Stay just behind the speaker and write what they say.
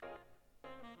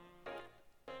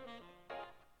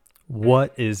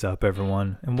What is up,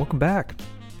 everyone, and welcome back to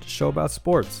the show about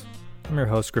sports. I'm your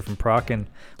host, Griffin Prock, and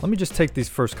let me just take these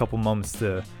first couple moments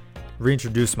to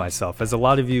reintroduce myself, as a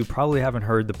lot of you probably haven't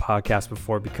heard the podcast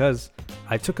before because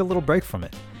I took a little break from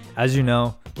it. As you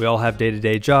know, we all have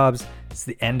day-to-day jobs. It's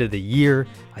the end of the year.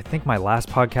 I think my last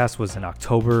podcast was in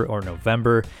October or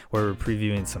November, where we're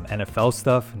previewing some NFL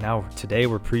stuff. Now, today,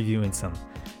 we're previewing some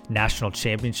national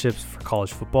championships for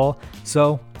college football.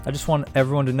 So I just want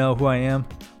everyone to know who I am,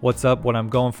 what's up, what I'm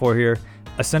going for here.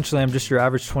 Essentially, I'm just your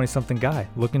average 20-something guy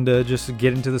looking to just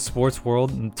get into the sports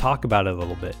world and talk about it a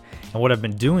little bit. And what I've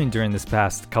been doing during this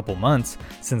past couple months,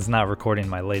 since not recording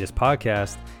my latest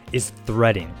podcast, is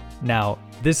threading. Now,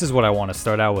 this is what I want to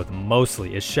start out with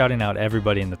mostly, is shouting out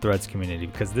everybody in the Threads community,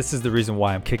 because this is the reason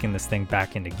why I'm kicking this thing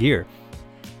back into gear.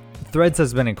 Threads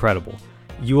has been incredible.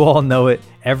 You all know it.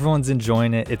 Everyone's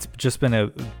enjoying it. It's just been a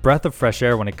breath of fresh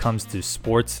air when it comes to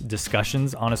sports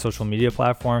discussions on a social media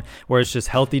platform, where it's just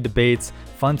healthy debates,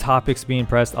 fun topics being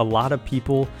pressed, a lot of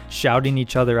people shouting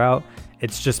each other out.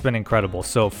 It's just been incredible.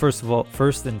 So first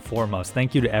and foremost,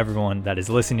 thank you to everyone that is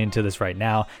listening to this right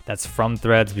now that's from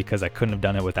Threads, because I couldn't have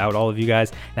done it without all of you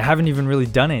guys. And I haven't even really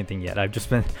done anything yet. I've just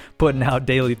been putting out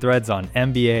daily threads on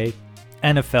NBA,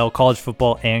 NFL, college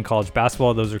football, and college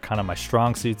basketball. Those are kind of my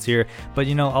strong suits here. But,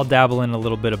 I'll dabble in a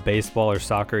little bit of baseball or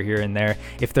soccer here and there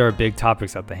if there are big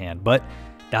topics at the hand. But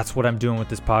that's what I'm doing with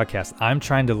this podcast. I'm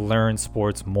trying to learn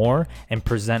sports more and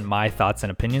present my thoughts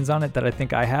and opinions on it that I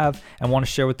think I have and want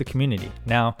to share with the community.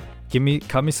 Now,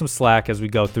 cut me some slack as we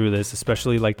go through this,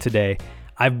 especially like today.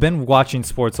 I've been watching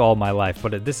sports all my life,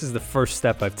 but this is the first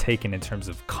step I've taken in terms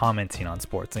of commenting on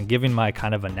sports and giving my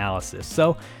kind of analysis.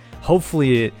 So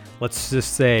hopefully, let's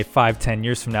just say 5-10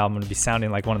 years from now, I'm going to be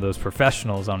sounding like one of those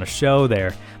professionals on a show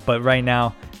there. But right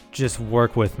now, just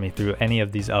work with me through any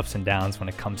of these ups and downs when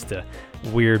it comes to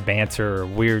weird banter or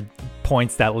weird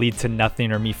points that lead to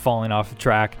nothing or me falling off the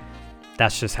track.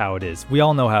 That's just how it is. We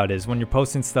all know how it is. When you're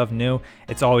posting stuff new,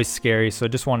 it's always scary. So I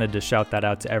just wanted to shout that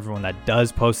out to everyone that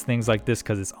does post things like this,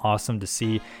 because it's awesome to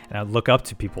see. And I look up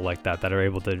to people like that are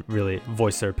able to really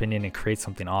voice their opinion and create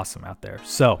something awesome out there.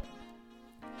 So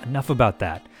enough about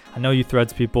that. I know you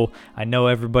Threads people. I know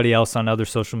everybody else on other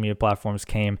social media platforms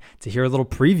came to hear a little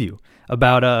preview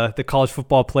about the college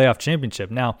football playoff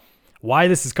championship. Now, why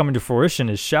this is coming to fruition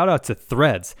is shout out to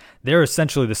Threads. They're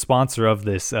essentially the sponsor of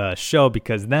this show,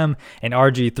 because them and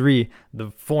RG3, the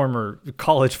former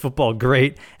college football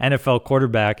great NFL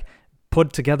quarterback,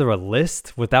 put together a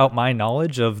list without my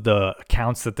knowledge of the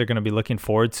accounts that they're going to be looking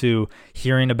forward to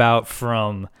hearing about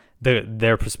from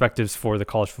their perspectives for the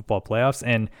college football playoffs.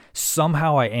 And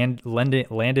somehow I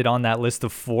landed on that list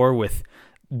of 4 with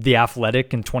The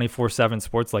Athletic and 24/7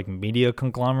 Sports, like media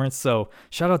conglomerates. So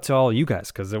shout out to all you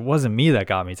guys, because it wasn't me that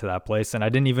got me to that place, and I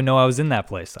didn't even know I was in that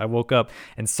place. I woke up.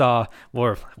 I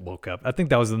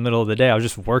think that was the middle of the day. I was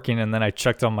just working, and then I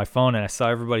checked on my phone and I saw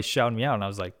everybody shouting me out, and I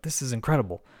was like, this is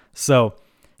incredible. So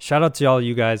shout out to all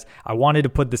you guys. I wanted to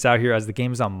put this out here as the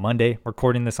game is on Monday,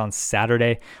 recording this on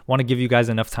Saturday. Want to give you guys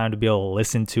enough time to be able to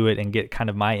listen to it and get kind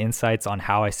of my insights on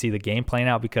how I see the game playing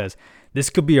out, because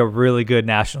this could be a really good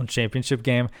national championship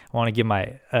game. I want to give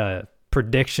my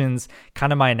predictions,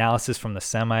 kind of my analysis from the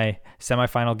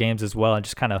semifinal games as well, and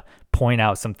just kind of point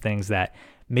out some things that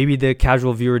maybe the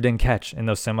casual viewer didn't catch in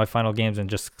those semifinal games, and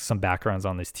just some backgrounds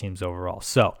on these teams overall.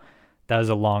 So that is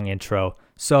a long intro.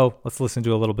 So let's listen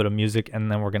to a little bit of music,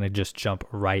 and then we're going to just jump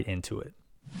right into it.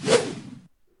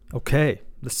 Okay,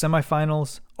 the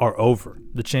semifinals are over.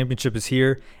 The championship is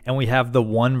here, and we have the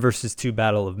 1 versus 2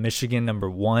 battle of Michigan, number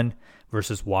 1,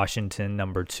 versus Washington,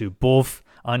 number 2. Both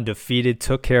undefeated,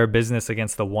 took care of business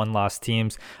against the 1-loss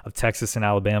teams of Texas and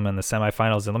Alabama in the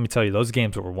semifinals. And let me tell you, those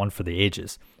games were one for the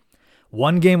ages.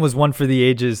 One game was one for the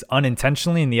ages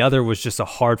unintentionally, and the other was just a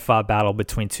hard-fought battle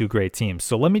between 2 great teams.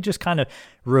 So let me just kind of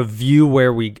review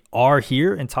where we are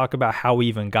here and talk about how we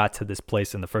even got to this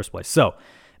place in the first place. So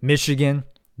Michigan,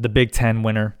 the Big Ten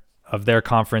winner of their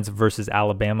conference, versus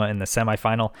Alabama in the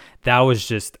semifinal. That was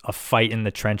just a fight in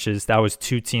the trenches. That was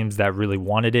 2 teams that really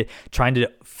wanted it, trying to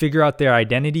figure out their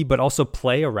identity, but also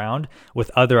play around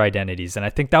with other identities. And I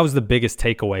think that was the biggest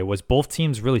takeaway, was both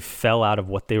teams really fell out of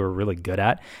what they were really good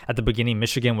at. At the beginning,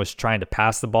 Michigan was trying to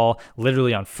pass the ball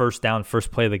literally on first down, first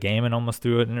play of the game, and almost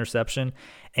threw an interception.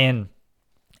 And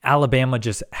Alabama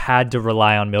just had to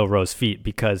rely on Milroe's feet,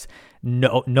 because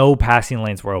no passing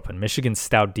lanes were open. Michigan's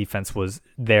stout defense was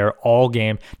there all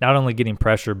game, not only getting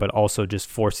pressure, but also just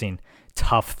forcing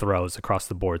tough throws across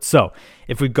the board. So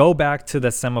if we go back to the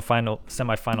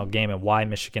semifinal game and why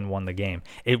Michigan won the game,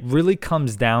 it really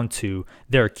comes down to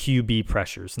their QB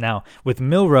pressures. Now, with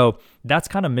Milroe, that's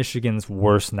kind of Michigan's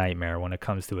worst nightmare when it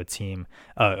comes to a team,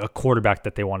 a quarterback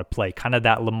that they want to play. Kind of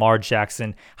that Lamar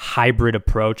Jackson hybrid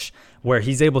approach where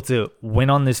he's able to win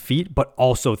on his feet, but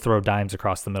also throw dimes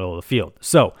across the middle of the field.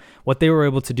 So what they were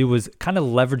able to do was kind of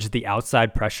leverage the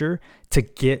outside pressure to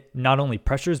get not only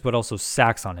pressures, but also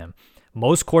sacks on him.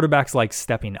 Most quarterbacks like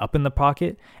stepping up in the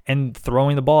pocket and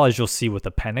throwing the ball, as you'll see with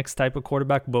a Penix type of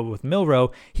quarterback. But with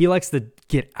Milroe, he likes to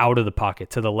get out of the pocket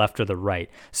to the left or the right.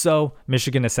 So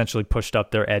Michigan essentially pushed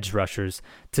up their edge rushers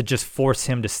to just force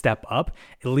him to step up,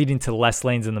 leading to less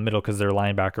lanes in the middle because their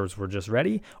linebackers were just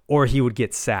ready, or he would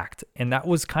get sacked. And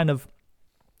that's kind of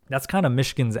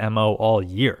Michigan's MO all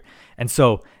year. And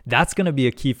so that's going to be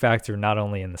a key factor not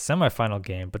only in the semifinal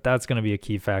game, but that's going to be a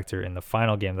key factor in the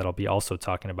final game that I'll be also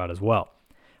talking about as well.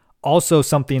 Also,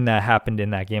 something that happened in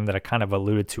that game that I kind of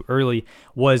alluded to early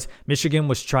was Michigan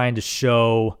was trying to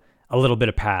show a little bit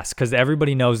of pass because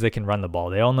everybody knows they can run the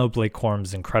ball. They all know Blake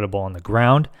Corum's incredible on the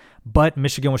ground, but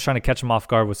Michigan was trying to catch him off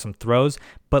guard with some throws,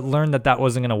 but learned that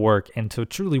wasn't going to work. And to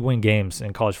truly win games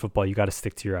in college football, you got to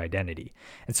stick to your identity.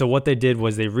 And so what they did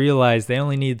was they realized they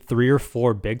only need 3 or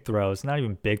 4 big throws, not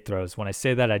even big throws. When I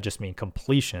say that, I just mean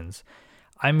completions.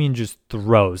 I mean just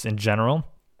throws in general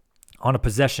on a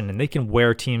possession, and they can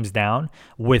wear teams down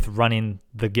with running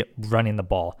the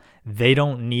ball. They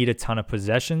don't need a ton of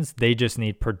possessions. They just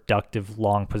need productive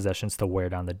long possessions to wear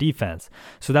down the defense.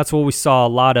 So that's what we saw a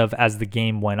lot of as the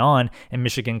game went on, and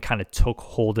Michigan kind of took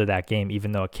hold of that game,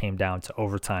 even though it came down to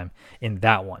overtime in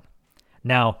that one.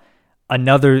 Now,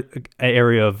 another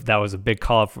area that was a big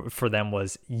call for them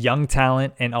was young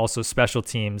talent and also special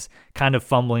teams kind of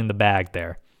fumbling the bag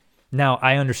there. Now,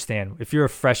 I understand if you're a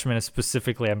freshman, and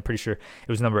specifically, I'm pretty sure it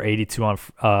was number 82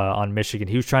 on Michigan.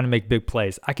 He was trying to make big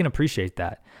plays. I can appreciate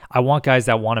that. I want guys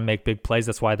that want to make big plays.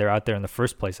 That's why they're out there in the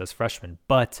first place as freshmen.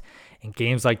 But in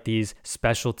games like these,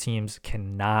 special teams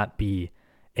cannot be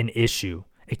an issue.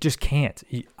 It just can't.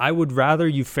 I would rather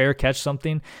you fair catch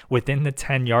something within the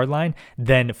 10-yard line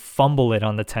than fumble it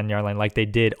on the 10-yard line like they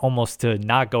did almost to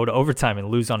not go to overtime and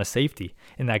lose on a safety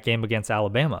in that game against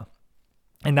Alabama.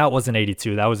 And that wasn't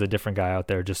 82. That was a different guy out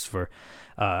there just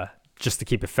to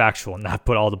keep it factual and not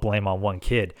put all the blame on one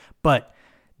kid. But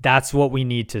that's what we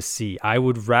need to see. I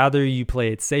would rather you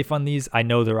play it safe on these. I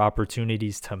know there are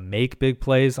opportunities to make big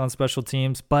plays on special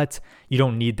teams, but you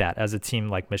don't need that as a team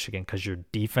like Michigan because your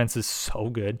defense is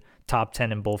so good. Top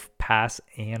 10 in both pass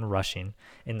and rushing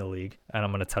in the league. And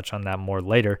I'm going to touch on that more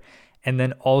later. And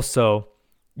then also,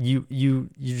 you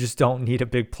just don't need a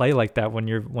big play like that when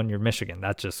you're Michigan.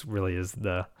 That just really is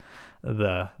the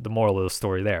moral of the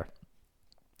story there.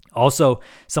 Also,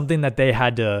 something that they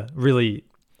had to really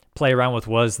play around with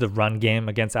was the run game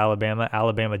against Alabama.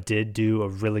 Alabama did do a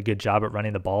really good job at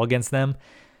running the ball against them.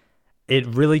 It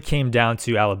really came down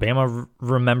to Alabama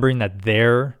remembering that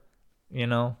their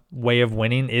way of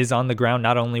winning is on the ground,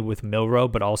 not only with Milroe,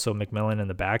 but also McMillan in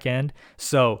the back end.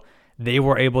 So they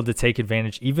were able to take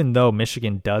advantage, even though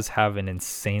Michigan does have an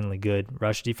insanely good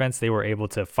rush defense. They were able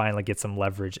to finally get some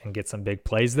leverage and get some big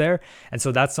plays there. And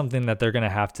so that's something that they're going to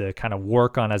have to kind of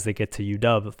work on as they get to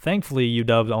UW. Thankfully,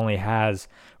 UW only has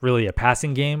really a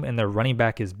passing game, and their running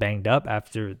back is banged up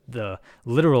after the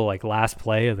literal last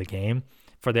play of the game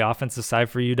for the offensive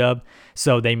side for UW.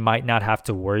 So they might not have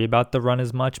to worry about the run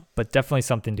as much, but definitely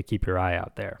something to keep your eye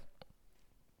out there.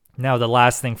 Now, the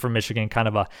last thing for Michigan, kind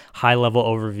of a high-level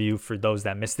overview for those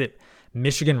that missed it.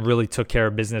 Michigan really took care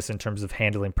of business in terms of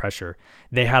handling pressure.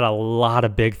 They had a lot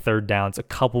of big third downs, a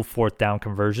couple fourth down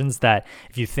conversions that,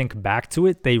 if you think back to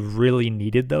it, they really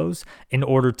needed those in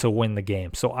order to win the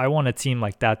game. So I want a team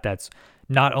like that that's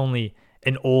not only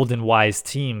an old and wise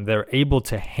team, they're able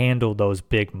to handle those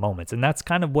big moments. And that's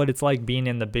kind of what it's like being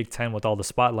in the Big Ten with all the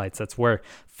spotlights. That's where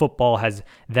football has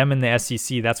them in the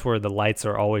SEC. That's where the lights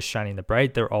are always shining the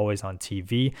bright. They're always on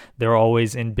TV. They're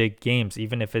always in big games,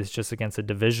 even if it's just against a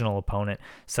divisional opponent,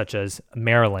 such as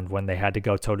Maryland when they had to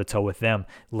go toe-to-toe with them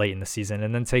late in the season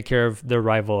and then take care of their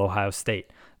rival Ohio State,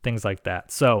 things like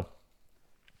that. So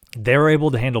they were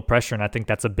able to handle pressure, and I think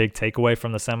that's a big takeaway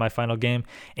from the semifinal game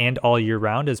and all year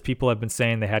round, as people have been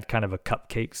saying they had kind of a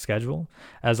cupcake schedule,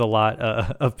 as a lot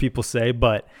of people say.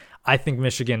 But I think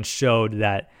Michigan showed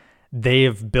that they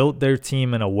have built their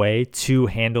team in a way to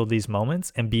handle these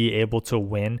moments and be able to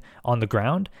win on the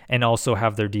ground and also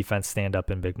have their defense stand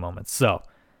up in big moments. So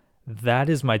that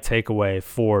is my takeaway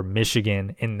for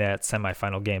Michigan in that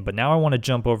semifinal game. But now I want to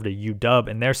jump over to UW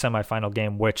in their semifinal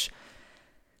game, which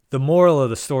the moral of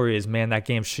the story is, man, that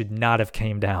game should not have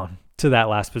came down to that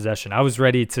last possession. I was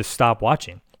ready to stop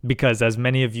watching because, as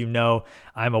many of you know,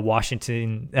 I'm a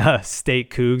Washington State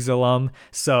Cougs alum.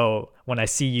 So when I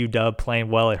see UW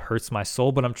playing well, it hurts my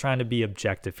soul, but I'm trying to be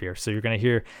objective here. So you're going to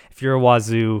hear, if you're a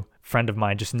Wazoo friend of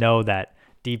mine, just know that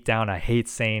deep down, I hate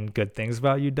saying good things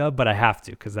about UW, but I have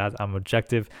to because I'm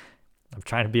objective. I'm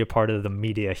trying to be a part of the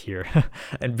media here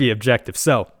and be objective.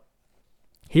 So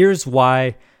here's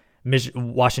why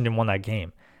Washington won that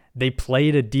game. They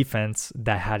played a defense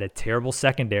that had a terrible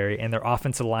secondary, and their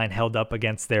offensive line held up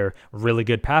against their really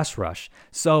good pass rush.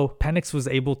 So Penix was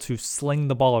able to sling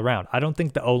the ball around. I don't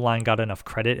think the O-line got enough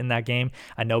credit in that game.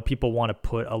 I know people want to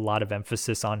put a lot of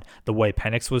emphasis on the way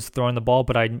Penix was throwing the ball,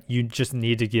 but you just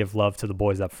need to give love to the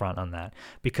boys up front on that,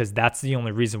 because that's the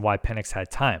only reason why Penix had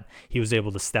time. He was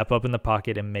able to step up in the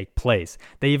pocket and make plays.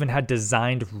 They even had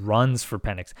designed runs for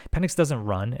Penix. Penix doesn't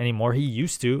run anymore. He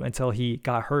used to until he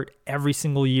got hurt every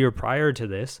single year prior to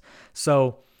this.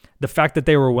 So the fact that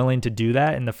they were willing to do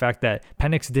that, and the fact that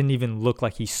Penix didn't even look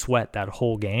like he sweat that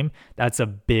whole game, that's a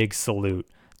big salute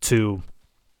to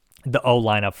the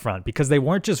O-line up front, because they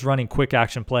weren't just running quick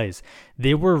action plays.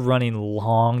 They were running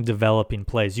long developing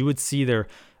plays. You would see their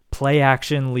play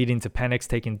action leading to Penix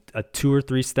taking a 2 or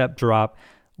 3 step drop,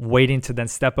 waiting to then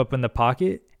step up in the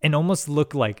pocket and almost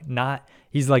look like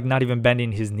he's like not even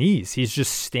bending his knees. He's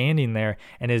just standing there,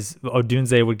 and his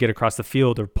Odunze would get across the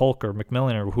field, or Polk or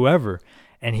McMillan or whoever,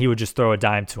 and he would just throw a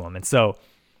dime to him. And so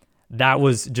that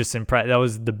was just that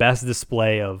was the best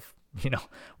display of,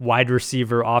 wide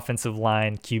receiver, offensive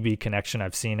line, QB connection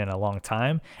I've seen in a long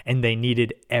time. And they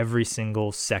needed every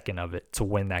single second of it to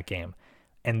win that game.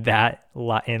 And that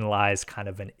in lies kind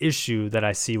of an issue that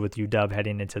I see with UW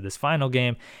heading into this final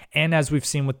game. And as we've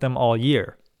seen with them all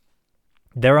year,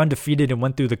 they're undefeated and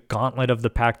went through the gauntlet of the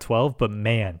Pac-12, but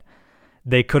man,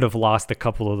 they could have lost a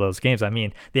couple of those games. I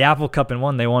mean, the Apple Cup and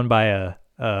one, they won by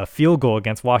a field goal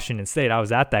against Washington State. I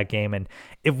was at that game, and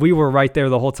if we were right there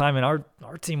the whole time, and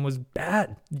our team was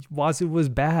bad, Wazoo was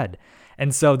bad.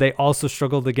 And so they also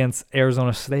struggled against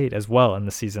Arizona State as well in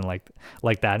the season like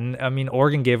that. And I mean,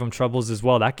 Oregon gave them troubles as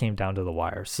well. That came down to the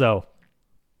wire. So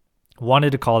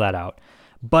wanted to call that out.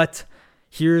 But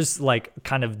here's like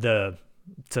kind of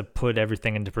to put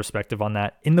everything into perspective on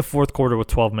that. In the fourth quarter with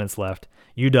 12 minutes left,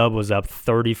 UW was up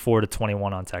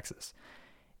 34-21 on Texas.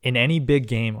 In any big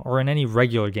game or in any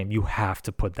regular game, you have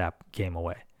to put that game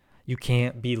away. You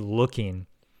can't be looking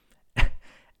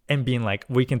and being like,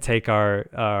 we can take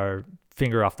our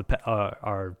finger off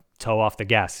our toe off the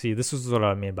gas. See, this is what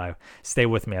I mean by stay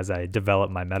with me as I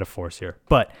develop my metaphors here.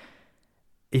 But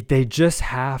they just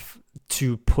have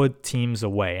to put teams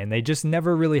away, and they just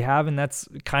never really have, and that's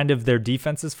kind of their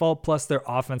defense's fault plus their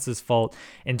offense's fault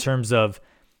in terms of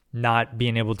not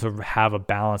being able to have a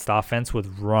balanced offense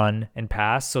with run and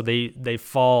pass. So they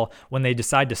fall when they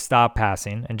decide to stop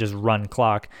passing and just run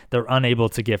clock. They're unable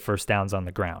to get first downs on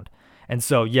the ground. And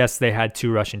so, yes, they had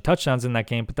 2 rushing touchdowns in that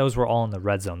game, but those were all in the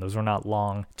red zone. Those were not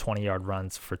long 20-yard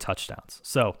runs for touchdowns.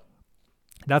 So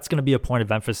that's going to be a point of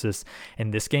emphasis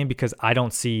in this game, because I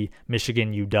don't see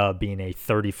Michigan UW being a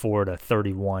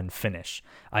 34-31 finish.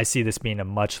 I see this being a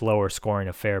much lower scoring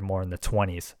affair, more in the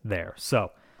 20s there.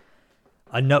 So,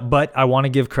 but I want to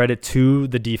give credit to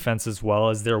the defense as well,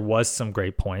 as there was some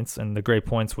great points, and the great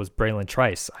points was Braylon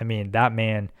Trice. I mean, that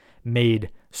man made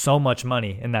so much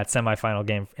money in that semifinal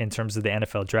game in terms of the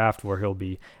NFL draft, where he'll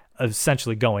be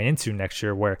essentially going into next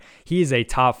year, where he is a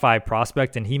top 5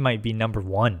 prospect, and he might be number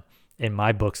 1 in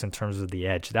my books in terms of the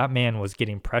edge. That man was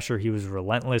getting pressure. He was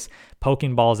relentless,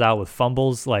 poking balls out with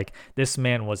fumbles. Like, this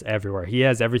man was everywhere. He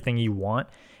has everything you want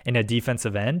in a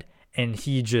defensive end, and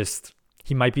he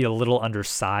might be a little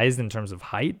undersized in terms of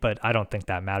height, but I don't think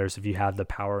that matters if you have the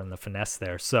power and the finesse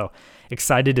there. So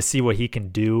excited to see what he can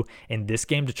do in this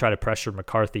game to try to pressure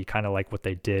McCarthy, kind of like what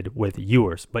they did with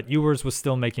Ewers. But Ewers was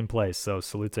still making plays, so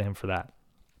salute to him for that.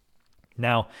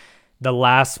 Now, the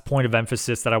last point of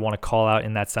emphasis that I want to call out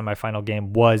in that semifinal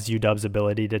game was UW's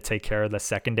ability to take care of the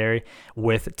secondary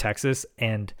with Texas.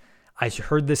 And I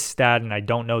heard this stat, and I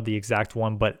don't know the exact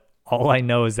one, but all I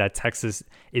know is that Texas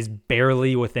is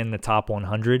barely within the top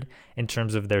 100 in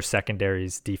terms of their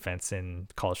secondary's defense in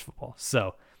college football.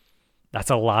 So that's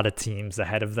a lot of teams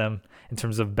ahead of them in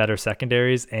terms of better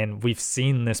secondaries. And we've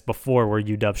seen this before where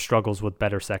UW struggles with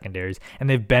better secondaries, and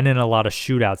they've been in a lot of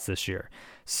shootouts this year.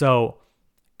 So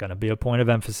going to be a point of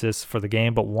emphasis for the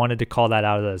game, but wanted to call that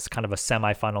out as kind of a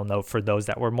semifinal note for those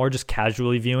that were more just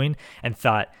casually viewing and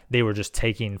thought they were just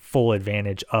taking full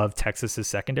advantage of Texas's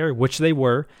secondary, which they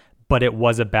were, but it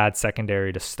was a bad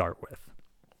secondary to start with.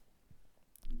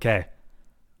 Okay,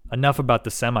 enough about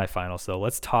the semifinals though.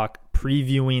 Let's talk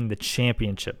previewing the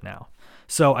championship now.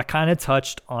 So I kind of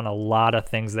touched on a lot of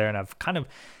things there, and I've kind of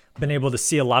been able to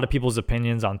see a lot of people's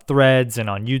opinions on Threads and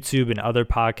on YouTube and other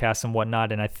podcasts and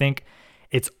whatnot. And I think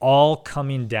it's all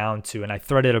coming down to, and I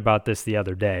threaded about this the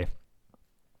other day,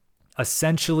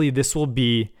 essentially this will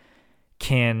be,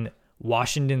 can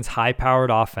Washington's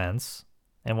high-powered offense,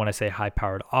 and when I say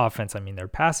high-powered offense, I mean their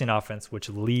passing offense, which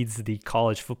leads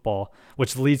college football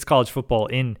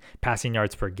in passing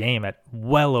yards per game at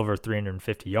well over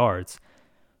 350 yards,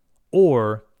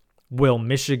 or will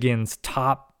Michigan's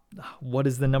top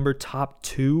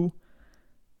 2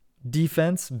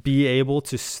 defense be able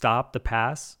to stop the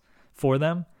pass for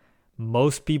them?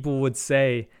 Most people would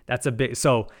say that's a big.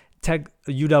 So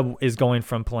UW is going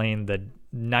from playing the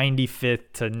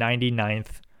 95th to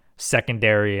 99th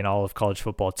secondary in all of college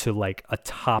football to like a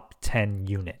top 10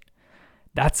 unit.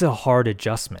 That's a hard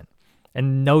adjustment.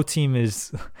 And no team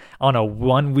is on a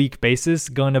 1 week basis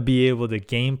going to be able to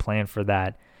game plan for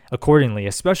that accordingly,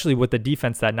 especially with the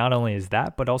defense that not only is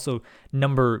that, but also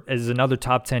is another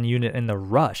top 10 unit in the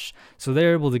rush. So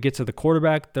they're able to get to the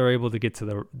quarterback. They're able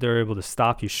to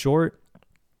stop you short.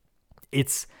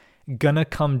 It's going to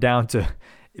come down to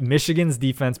Michigan's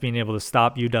defense being able to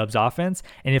stop UW's offense.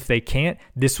 And if they can't,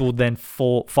 this will then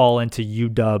fall into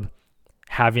UW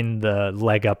having the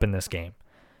leg up in this game.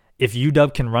 If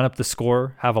UW can run up the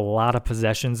score, have a lot of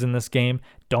possessions in this game,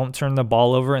 don't turn the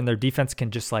ball over, and their defense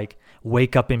can just like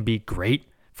wake up and be great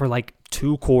for like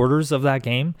 2 quarters of that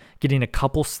game, getting a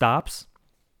couple stops,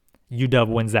 UW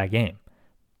wins that game.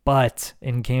 But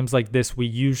in games like this, we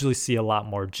usually see a lot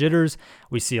more jitters.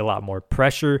 We see a lot more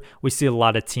pressure. We see a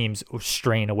lot of teams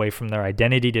straying away from their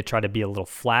identity to try to be a little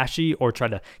flashy or try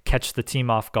to catch the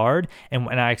team off guard. And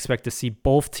I expect to see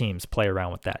both teams play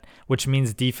around with that, which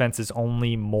means defense is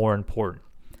only more important.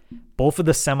 Both of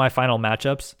the semifinal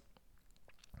matchups,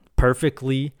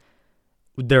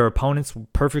 their opponents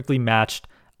perfectly matched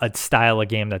a style of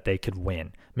game that they could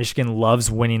win. Michigan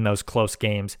loves winning those close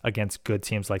games against good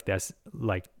teams like this,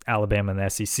 like Alabama and the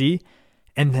SEC.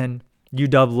 And then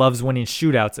UW loves winning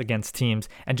shootouts against teams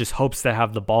and just hopes to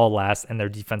have the ball last and their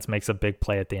defense makes a big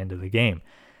play at the end of the game.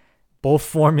 Both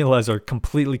formulas are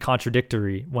completely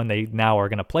contradictory when they now are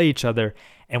going to play each other.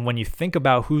 And when you think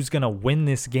about who's going to win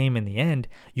this game in the end,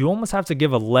 you almost have to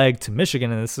give a leg to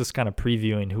Michigan. And this is kind of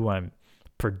previewing who I'm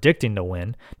predicting to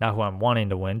win, not who I'm wanting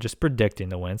to win, just predicting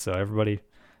to win. So everybody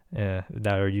that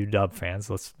are UW fans,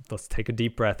 let's take a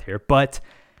deep breath here. But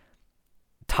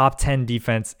top 10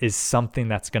 defense is something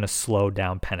that's going to slow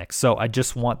down Penix. So I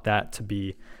just want that to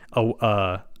be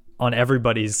on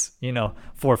everybody's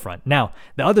forefront. Now,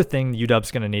 the other thing UW's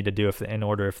going to need to do if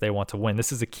they want to win,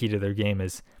 this is a key to their game,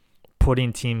 is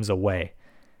putting teams away.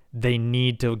 They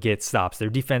need to get stops. Their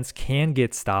defense can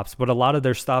get stops, but a lot of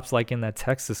their stops, like in that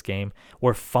Texas game,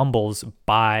 were fumbles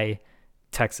by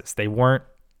Texas. They weren't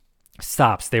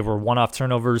stops. They were one-off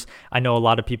turnovers. I know a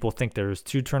lot of people think there's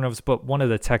 2 turnovers, but one of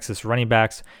the Texas running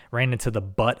backs ran into the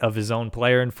butt of his own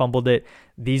player and fumbled it.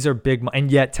 These are big, and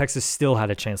yet Texas still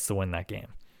had a chance to win that game.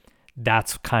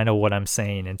 That's kind of what I'm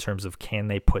saying in terms of can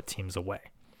they put teams away.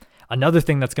 Another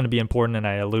thing that's going to be important, and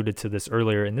I alluded to this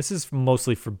earlier, and this is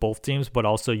mostly for both teams, but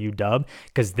also UW,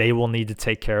 because they will need to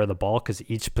take care of the ball because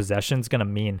each possession is going to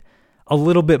mean a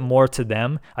little bit more to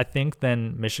them, I think,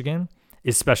 than Michigan,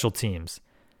 is special teams.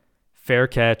 Fair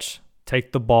catch,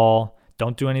 take the ball,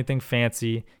 don't do anything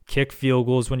fancy, kick field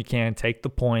goals when you can, take the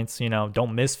points,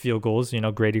 don't miss field goals.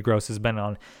 Grady Gross has been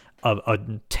on a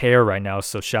tear right now,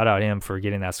 so shout out him for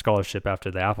getting that scholarship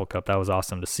after the Apple Cup. That was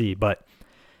awesome to see, but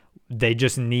they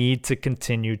just need to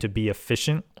continue to be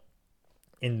efficient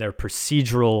in their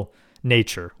procedural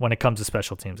nature when it comes to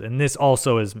special teams. And this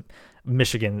also is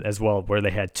Michigan as well, where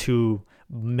they had 2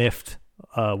 whiffed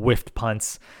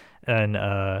punts in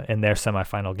their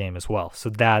semifinal game as well. So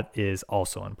that is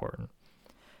also important.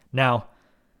 Now,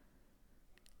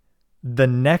 the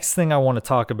next thing I want to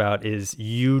talk about is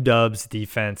UW's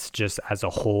defense just as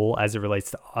a whole as it relates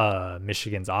to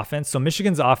Michigan's offense. So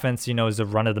Michigan's offense, is a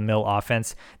run-of-the-mill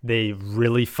offense. They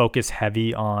really focus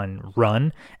heavy on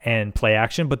run and play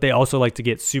action, but they also like to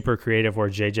get super creative where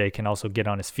JJ can also get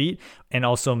on his feet and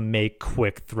also make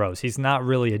quick throws. He's not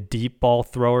really a deep ball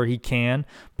thrower. He can,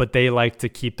 but they like to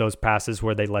keep those passes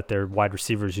where they let their wide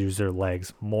receivers use their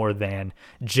legs more than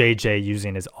JJ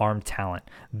using his arm talent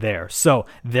there. So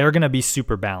they're going to be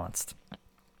super balanced.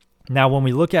 Now, when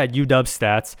we look at UW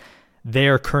stats, they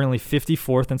are currently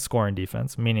 54th in scoring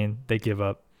defense, meaning they give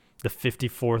up the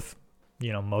 54th,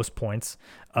 most points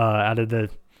out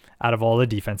of all the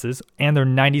defenses, and they're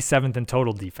 97th in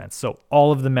total defense. So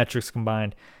all of the metrics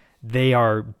combined, they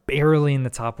are barely in the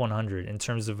top 100 in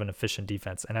terms of an efficient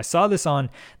defense. And I saw this on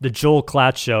the Joel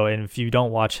Klatt show, and if you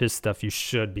don't watch his stuff, you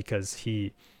should, because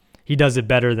he does it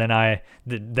better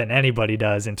than anybody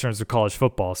does in terms of college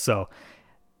football. So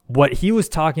what he was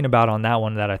talking about on that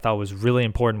one that I thought was really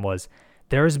important was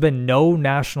there has been no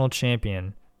national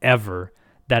champion ever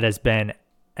that has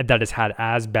had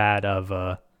as bad of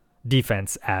a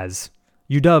defense as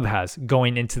UW has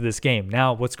going into this game.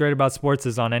 Now, what's great about sports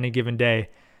is on any given day,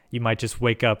 you might just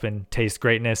wake up and taste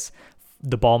greatness.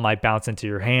 The ball might bounce into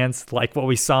your hands, like what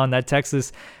we saw in that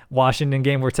Texas-Washington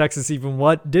game where Texas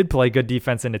did play good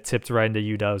defense and it tipped right into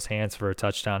UW's hands for a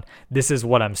touchdown. This is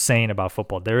what I'm saying about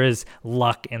football. There is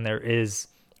luck and there is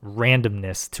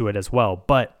randomness to it as well.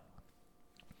 But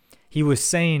he was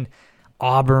saying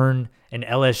Auburn and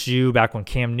LSU, back when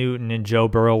Cam Newton and Joe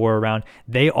Burrow were around,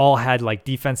 they all had like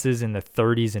defenses in the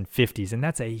 30s and 50s, and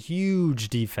that's a huge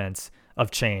defense of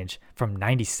change from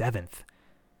 97th.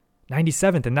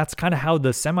 And that's kind of how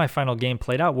the semifinal game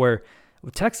played out, where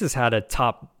Texas had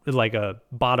a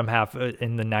bottom half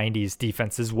in the 90s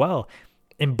defense as well.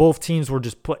 And both teams were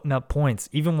just putting up points.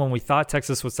 Even when we thought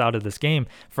Texas was out of this game,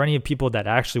 for any people that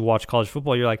actually watch college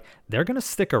football, you're like, they're going to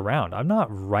stick around. I'm not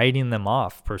writing them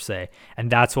off per se.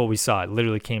 And that's what we saw. It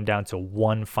literally came down to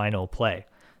one final play.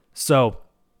 So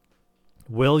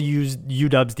will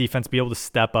UW's defense be able to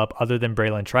step up other than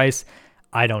Braylon Trice?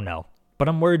 I don't know. But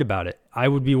I'm worried about it. I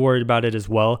would be worried about it as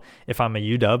well if I'm a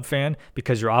UW fan,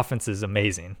 because your offense is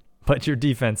amazing, but your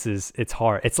defense it's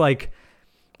hard. It's like,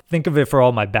 think of it for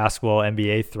all my basketball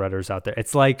NBA threaders out there.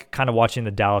 It's like kind of watching the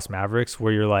Dallas Mavericks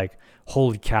where you're like,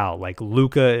 holy cow, like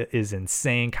Luka is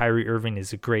insane. Kyrie Irving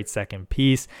is a great second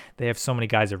piece. They have so many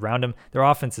guys around him. Their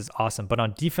offense is awesome, but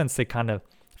on defense, they kind of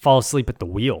fall asleep at the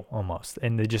wheel almost,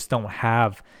 and they just don't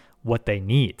have what they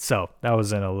need. So that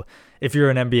was if you're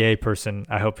an NBA person,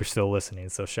 I hope you're still listening.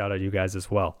 So shout out you guys as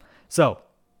well. So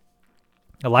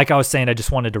like I was saying, I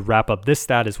just wanted to wrap up this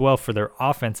stat as well for their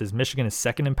offenses. Michigan is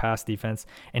second in pass defense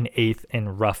and eighth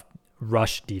in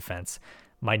rush defense.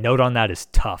 My note on that is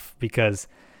tough because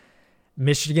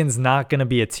Michigan's not going to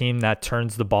be a team that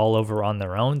turns the ball over on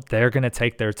their own. They're going to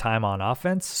take their time on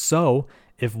offense. So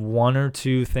if one or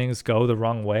two things go the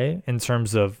wrong way in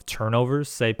terms of turnovers,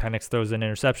 say Penix throws an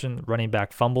interception, running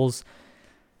back fumbles,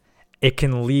 it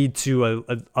can lead to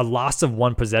a loss of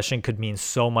one possession could mean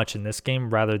so much in this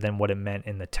game rather than what it meant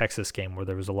in the Texas game where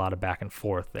there was a lot of back and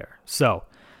forth there. So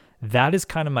that is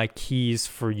kind of my keys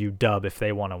for UW if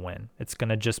they want to win. It's going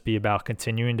to just be about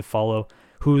continuing to follow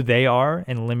who they are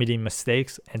and limiting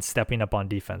mistakes and stepping up on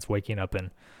defense, waking up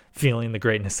and feeling the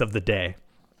greatness of the day.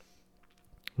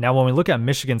 Now, when we look at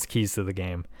Michigan's keys to the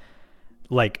game,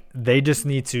 like they just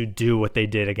need to do what they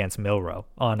did against Milroe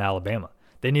on Alabama.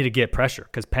 They need to get pressure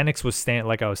because Penix was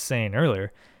like I was saying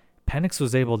earlier, Penix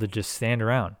was able to just stand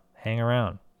around, hang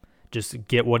around, just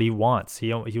get what he wants.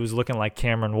 He was looking like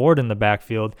Cameron Ward in the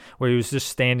backfield where he was just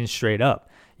standing straight up.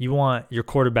 You want your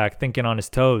quarterback thinking on his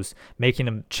toes, making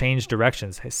him change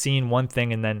directions, seeing one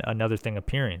thing and then another thing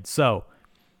appearing. So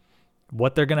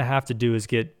what they're going to have to do is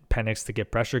get Penix to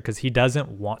get pressure because he doesn't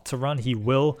want to run. He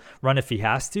will run if he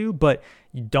has to, but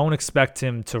you don't expect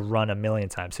him to run a million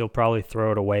times. He'll probably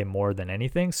throw it away more than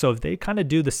anything. So if they kind of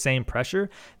do the same pressure,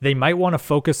 they might want to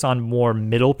focus on more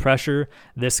middle pressure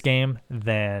this game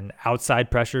than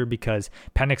outside pressure because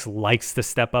Penix likes to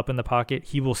step up in the pocket.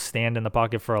 He will stand in the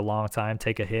pocket for a long time,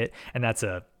 take a hit, and that's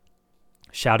a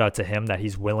shout out to him that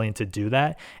he's willing to do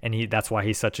that, and that's why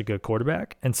he's such a good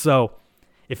quarterback. And so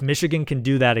if Michigan can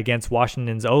do that against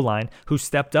Washington's O-line, who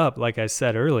stepped up, like I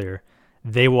said earlier,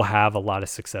 they will have a lot of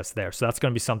success there. So that's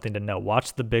going to be something to know.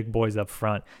 Watch the big boys up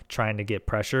front trying to get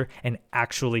pressure and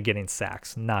actually getting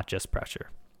sacks, not just pressure.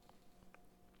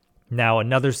 Now,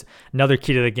 another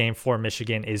key to the game for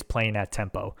Michigan is playing at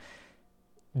tempo.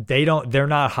 They're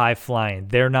not high flying.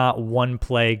 They're not one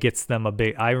play gets them a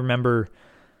big. I remember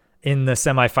in the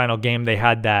semifinal game, they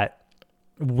had that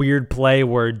weird play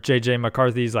where JJ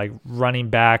McCarthy's like running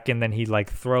back and then he like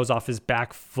throws off his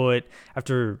back foot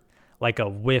after like a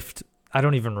whiffed. I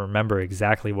don't even remember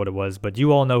exactly what it was, but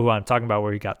you all know who I'm talking about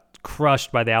where he got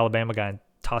crushed by the Alabama guy and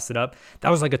tossed it up.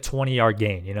 That was like a 20-yard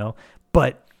gain, you know?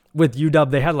 But with UW,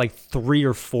 they had like 3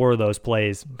 or 4 of those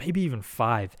plays, maybe even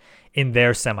 5 in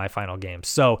their semifinal game.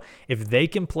 So if they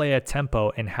can play a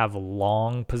tempo and have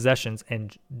long possessions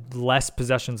and less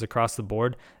possessions across the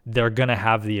board, they're going to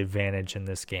have the advantage in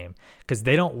this game because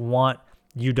they don't want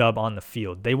UW on the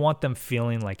field. They want them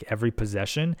feeling like every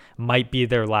possession might be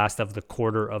their last of the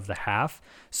quarter of the half.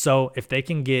 So if they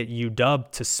can get UW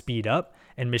to speed up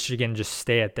and Michigan just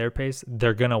stay at their pace,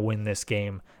 they're going to win this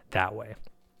game that way.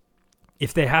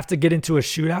 If they have to get into a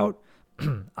shootout,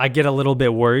 I get a little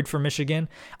bit worried for Michigan.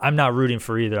 I'm not rooting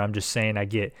for either. I'm just saying I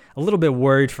get a little bit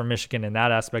worried for Michigan in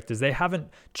that aspect, is they haven't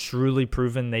truly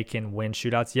proven they can win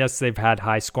shootouts. Yes, they've had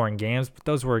high-scoring games, but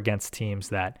those were against teams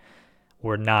that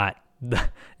were not the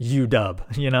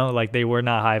UW, like they were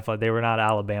not Haifa. They were not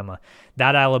Alabama.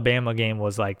 That Alabama game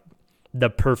was like the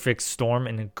perfect storm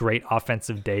and a great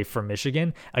offensive day for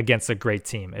Michigan against a great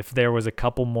team. If there was a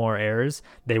couple more errors,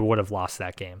 they would have lost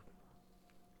that game.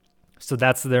 So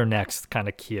that's their next kind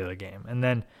of key of the game. And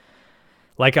then,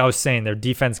 like I was saying, their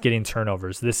defense getting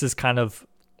turnovers. This is kind of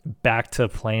back to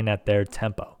playing at their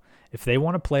tempo. If they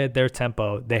want to play at their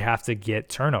tempo, they have to get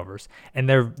turnovers. And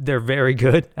they're very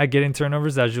good at getting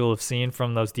turnovers, as you'll have seen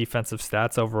from those defensive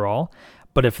stats overall.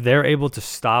 But if they're able to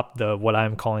stop what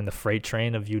I'm calling the freight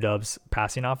train of UW's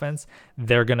passing offense,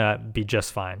 they're going to be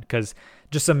just fine. Because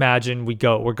just imagine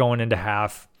we're going into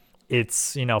half.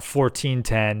 It's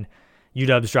 14-10.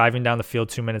 UW's driving down the field,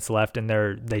 2 minutes left, and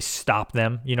they stop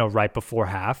them, right before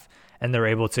half, and they're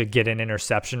able to get an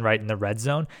interception right in the red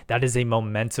zone. That is a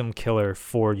momentum killer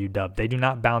for UW. They do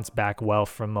not bounce back well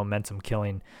from momentum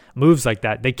killing moves like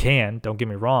that. They can, don't get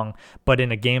me wrong, but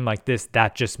in a game like this,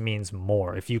 that just means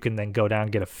more. If you can then go down,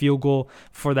 get a field goal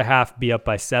for the half, be up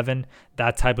by 7,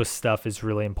 that type of stuff is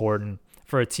really important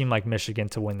for a team like Michigan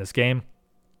to win this game.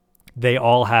 They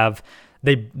all have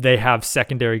They have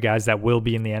secondary guys that will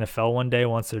be in the NFL one day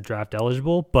once they're draft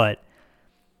eligible. But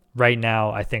right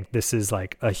now, I think this is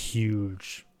like a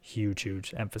huge, huge,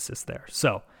 huge emphasis there.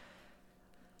 So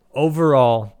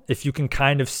overall, if you can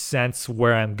kind of sense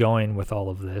where I'm going with all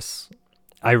of this,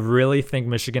 I really think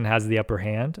Michigan has the upper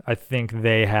hand. I think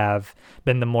they have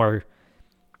been the more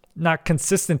not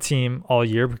consistent team all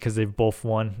year because they've both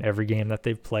won every game that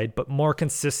they've played, but more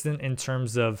consistent in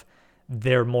terms of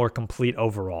they're more complete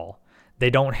overall. They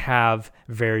don't have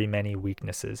very many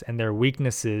weaknesses, and their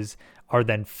weaknesses are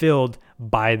then filled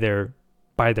by their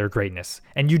greatness.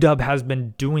 And UW has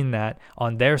been doing that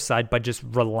on their side by just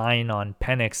relying on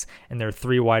Penix and their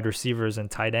 3 wide receivers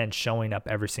and tight ends showing up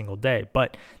every single day.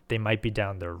 But they might be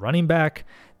down their running back.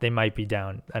 They might be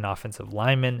down an offensive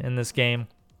lineman in this game.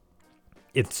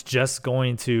 It's just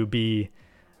going to be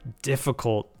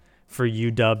difficult for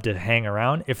UW to hang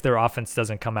around if their offense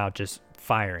doesn't come out just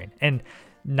firing. And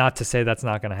not to say that's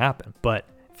not going to happen, but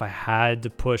if I had to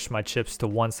push my chips to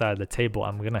one side of the table,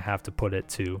 I'm going to have to put it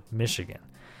to Michigan.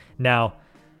 Now,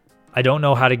 I don't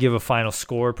know how to give a final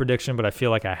score prediction, but I feel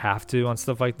like I have to on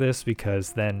stuff like this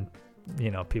because then,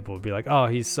 people will be like, oh,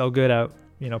 he's so good at,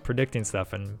 predicting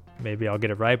stuff, and maybe I'll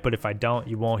get it right. But if I don't,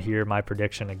 you won't hear my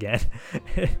prediction again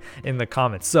in the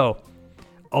comments. So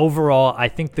overall, I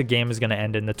think the game is going to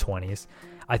end in the 20s.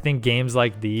 I think games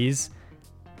like these,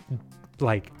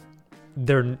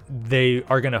 they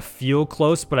are going to feel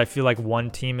close, but I feel like one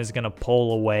team is going to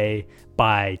pull away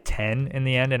by 10 in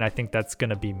the end, and I think that's going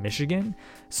to be Michigan.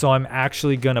 So I'm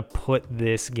actually going to put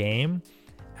this game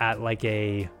at like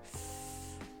a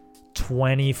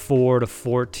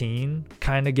 24-14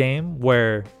 kind of game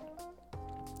where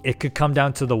it could come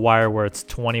down to the wire where it's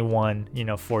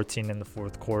 21-14 in the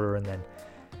fourth quarter, and then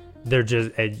they're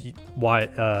just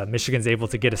Michigan's able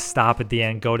to get a stop at the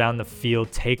end, go down the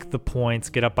field, take the points,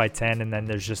 get up by 10, and then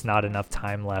there's just not enough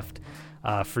time left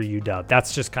for UW.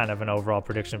 That's just kind of an overall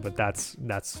prediction, but that's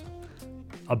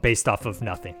based off of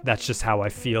nothing. That's just how I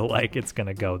feel like it's going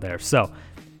to go there. So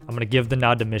I'm going to give the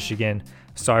nod to Michigan.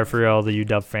 Sorry for all the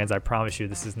UW fans. I promise you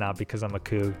this is not because I'm a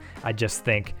Coug. I just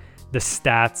think the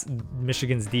stats,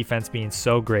 Michigan's defense being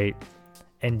so great,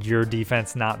 and your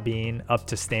defense not being up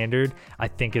to standard, I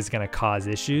think is going to cause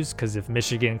issues, because if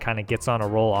Michigan kind of gets on a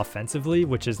roll offensively,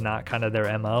 which is not kind of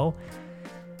their MO,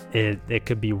 it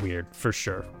could be weird for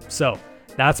sure. So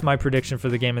that's my prediction for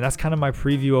the game, and that's kind of my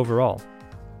preview overall.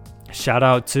 Shout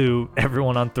out to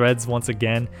everyone on Threads once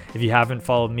again. If you haven't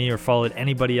followed me or followed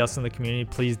anybody else in the community,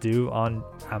 please do. I'm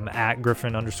at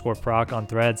Griffin_Proc on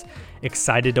Threads.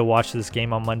 Excited to watch this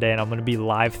game on Monday, and I'm going to be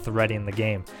live threading the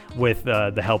game with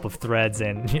the help of Threads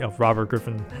and Robert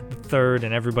Griffin III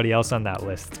and everybody else on that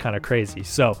list. It's kind of crazy.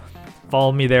 So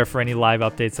follow me there for any live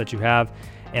updates that you have.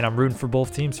 And I'm rooting for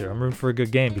both teams here. I'm rooting for a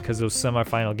good game because those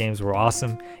semifinal games were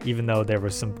awesome, even though there were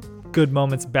some good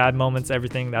moments, bad moments,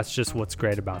 everything. That's just what's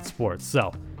great about sports.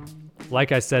 So,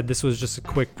 like I said, this was just a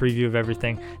quick preview of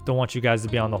everything. Don't want you guys to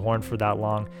be on the horn for that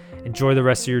long. Enjoy the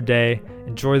rest of your day.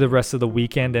 Enjoy the rest of the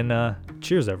weekend, and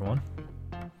cheers, everyone.